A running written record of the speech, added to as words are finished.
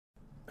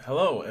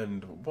Hello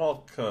and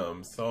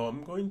welcome. So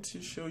I'm going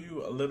to show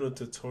you a little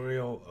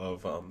tutorial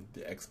of the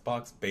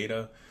Xbox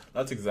beta.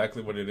 That's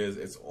exactly what it is.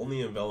 It's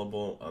only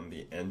available on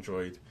the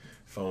Android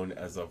phone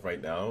as of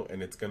right now,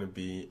 and it's going to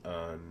be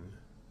on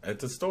at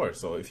the store.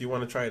 So if you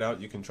want to try it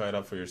out, you can try it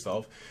out for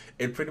yourself.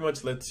 It pretty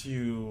much lets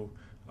you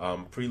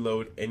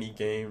preload any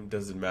game.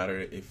 Doesn't matter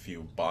if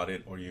you bought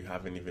it or you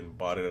haven't even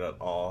bought it at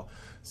all.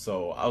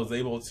 So I was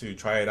able to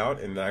try it out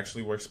and it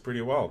actually works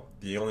pretty well.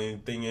 The only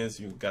thing is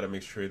you got to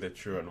make sure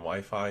that you're on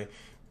Wi-Fi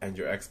and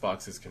your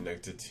Xbox is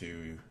connected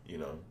to,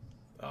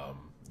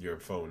 your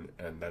phone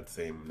and that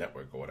same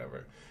network or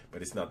whatever.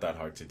 But it's not that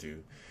hard to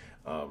do.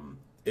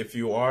 If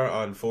you are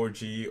on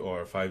 4G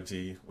or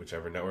 5G,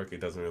 whichever network, it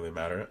doesn't really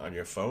matter, on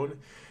your phone,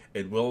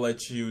 it will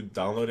let you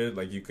download it.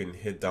 Like you can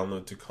hit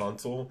download to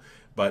console,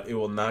 but it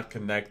will not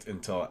connect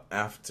until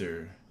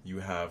after you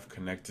have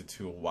connected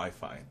to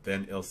Wi-Fi.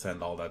 Then it'll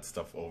send all that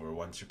stuff over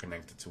once you're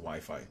connected to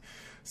Wi-Fi.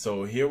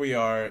 So here we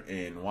are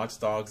in Watch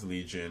Dogs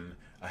Legion.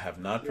 I have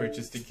not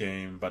purchased the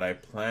game, but I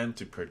plan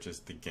to purchase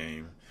the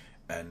game.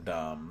 And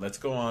let's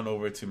go on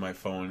over to my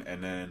phone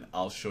and then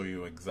I'll show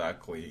you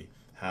exactly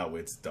how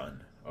it's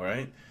done. All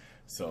right,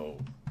 so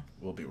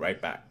we'll be right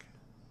back.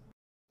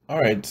 All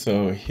right,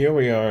 so here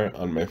we are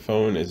on my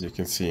phone. As you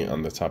can see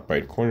on the top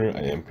right corner,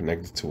 I am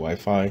connected to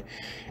Wi-Fi,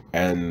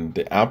 and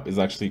the app is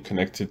actually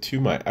connected to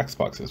my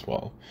Xbox as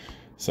well.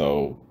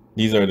 So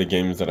these are the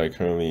games that I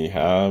currently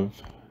have,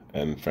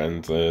 and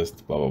friends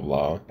list, blah, blah,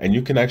 blah. And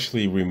you can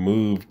actually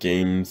remove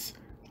games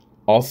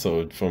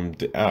also from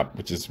the app,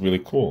 which is really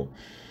cool.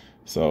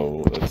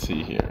 So let's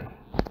see here.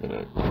 I'm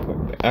gonna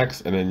click the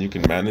X, and then you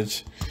can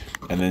manage,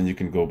 and then you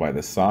can go by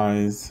the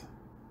size.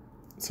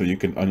 So you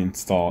can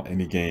uninstall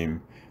any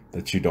game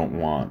that you don't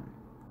want.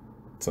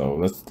 So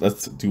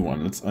let's do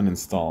one. Let's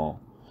uninstall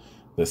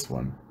this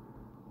one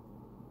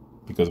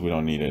because we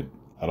don't need it.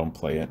 I don't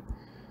play it.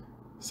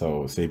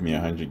 So save me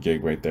 100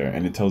 gig right there,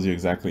 and it tells you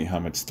exactly how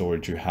much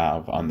storage you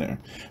have on there.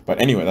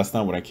 But anyway, that's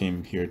not what I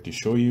came here to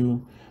show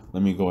you.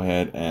 Let me go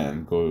ahead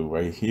and go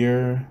right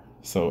here.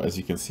 So as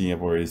you can see,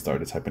 I've already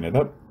started typing it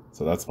up.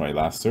 So that's my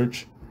last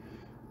search.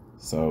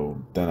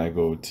 So then I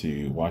go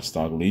to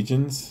Watchdog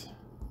Legions,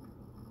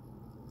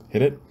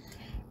 hit it,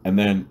 and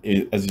then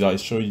as I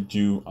showed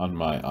you on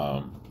my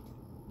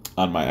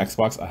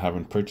Xbox, I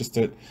haven't purchased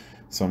it,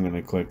 so I'm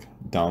gonna click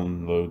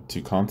download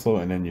to console,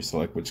 and then you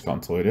select which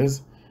console it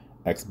is,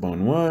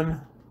 Xbone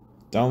One,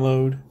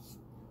 download,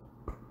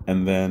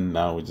 and then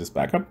now we just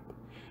back up,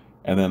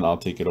 and then I'll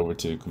take it over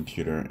to the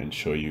computer and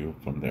show you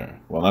from there.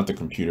 Well, not the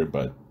computer,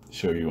 but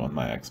show you on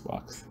my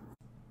Xbox.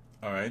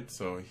 All right,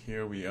 so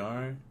here we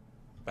are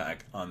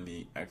back on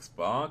the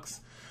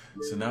Xbox.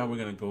 So now we're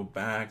gonna go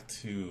back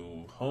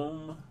to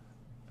home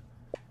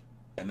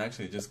and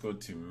actually just go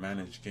to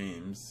manage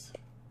games.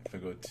 If I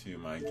go to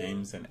my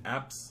games and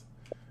apps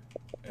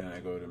and I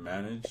go to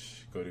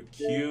manage, go to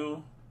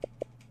queue,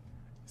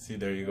 see,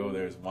 there you go,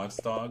 there's Watch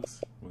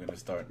Dogs. We're gonna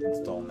start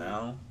install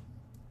now,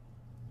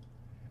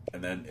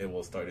 and then it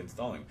will start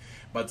installing.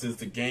 But since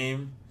the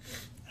game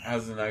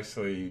hasn't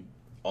actually,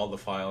 all the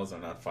files are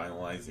not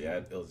finalized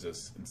yet, it'll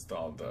just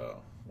install the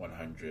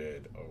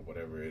 100 or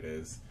whatever it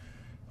is.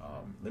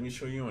 Let me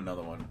show you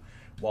another one.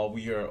 While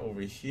we are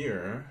over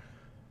here,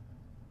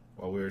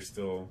 while we're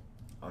still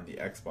on the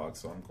Xbox,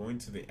 so I'm going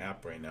to the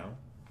app right now,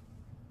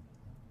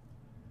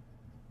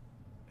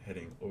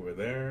 heading over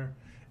there,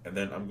 and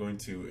then I'm going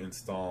to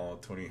install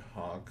Tony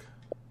Hawk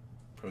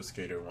Pro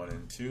Skater 1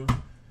 and 2.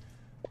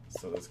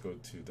 So let's go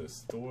to the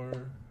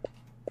store.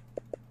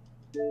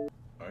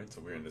 Alright,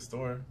 so we're in the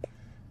store,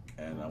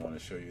 and I want to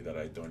show you that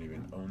I don't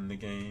even own the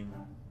game.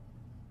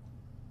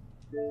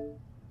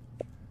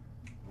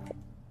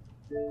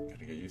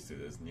 Gotta get used to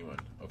this new one.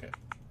 Okay,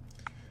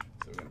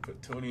 so we're gonna put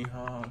Tony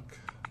Hawk.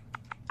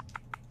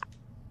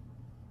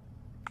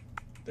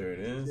 There it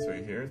is,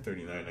 right here,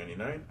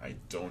 $39.99. I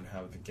don't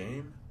have the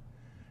game,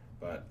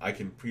 but I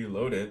can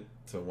preload it.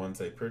 So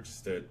once I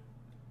purchased it,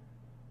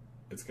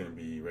 it's gonna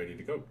be ready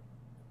to go.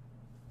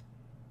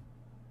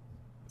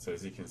 So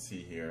as you can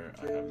see here,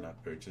 I have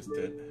not purchased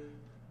it.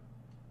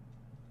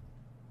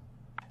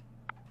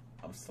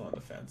 I'm still on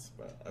the fence,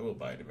 but I will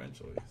buy it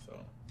eventually.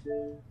 So.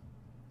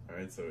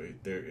 Alright, so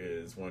there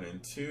is 1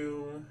 and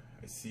 2.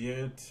 I see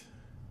it.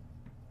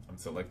 I'm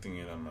selecting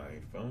it on my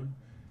phone.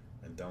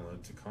 And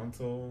download to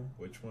console.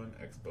 Which one?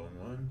 Xbone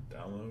One.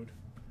 Download.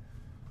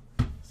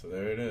 So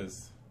there it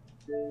is.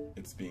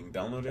 It's being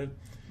downloaded.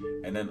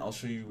 And then I'll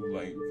show you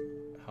like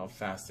how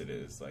fast it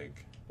is.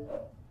 Like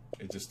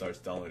it just starts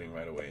downloading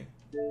right away.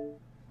 Go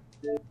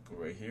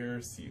right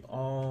here, see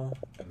all,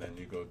 and then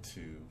you go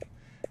to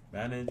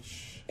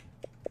manage.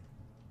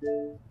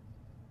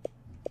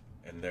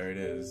 And there it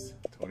is,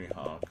 Tony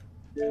Hawk,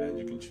 and then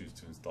you can choose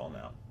to install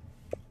now.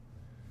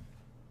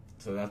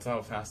 So that's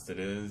how fast it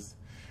is.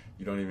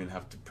 You don't even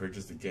have to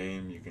purchase the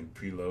game. You can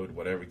preload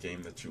whatever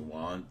game that you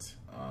want,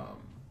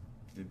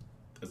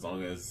 as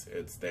long as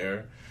it's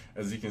there.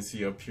 As you can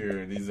see up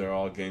here, these are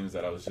all games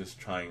that I was just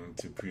trying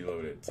to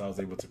preload it. So I was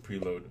able to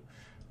preload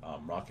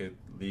Rocket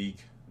League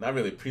not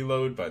really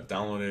preload, but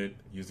download it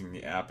using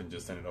the app and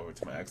just send it over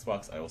to my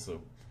Xbox. I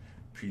also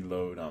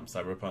preload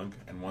Cyberpunk,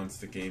 and once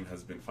the game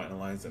has been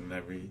finalized and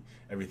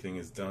everything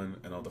is done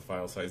and all the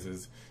file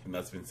sizes and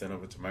that's been sent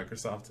over to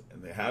Microsoft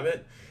and they have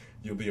it,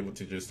 you'll be able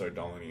to just start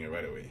downloading it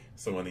right away.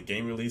 So when the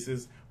game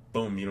releases,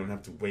 boom, you don't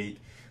have to wait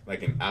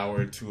like an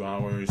hour, 2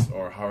 hours,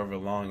 or however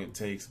long it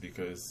takes,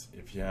 because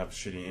if you have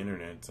shitty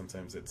internet,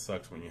 sometimes it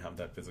sucks when you have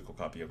that physical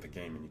copy of the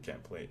game and you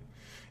can't play it.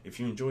 If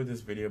you enjoyed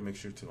this video, make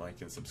sure to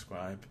like and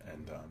subscribe,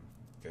 and you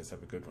guys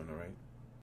have a good one, alright?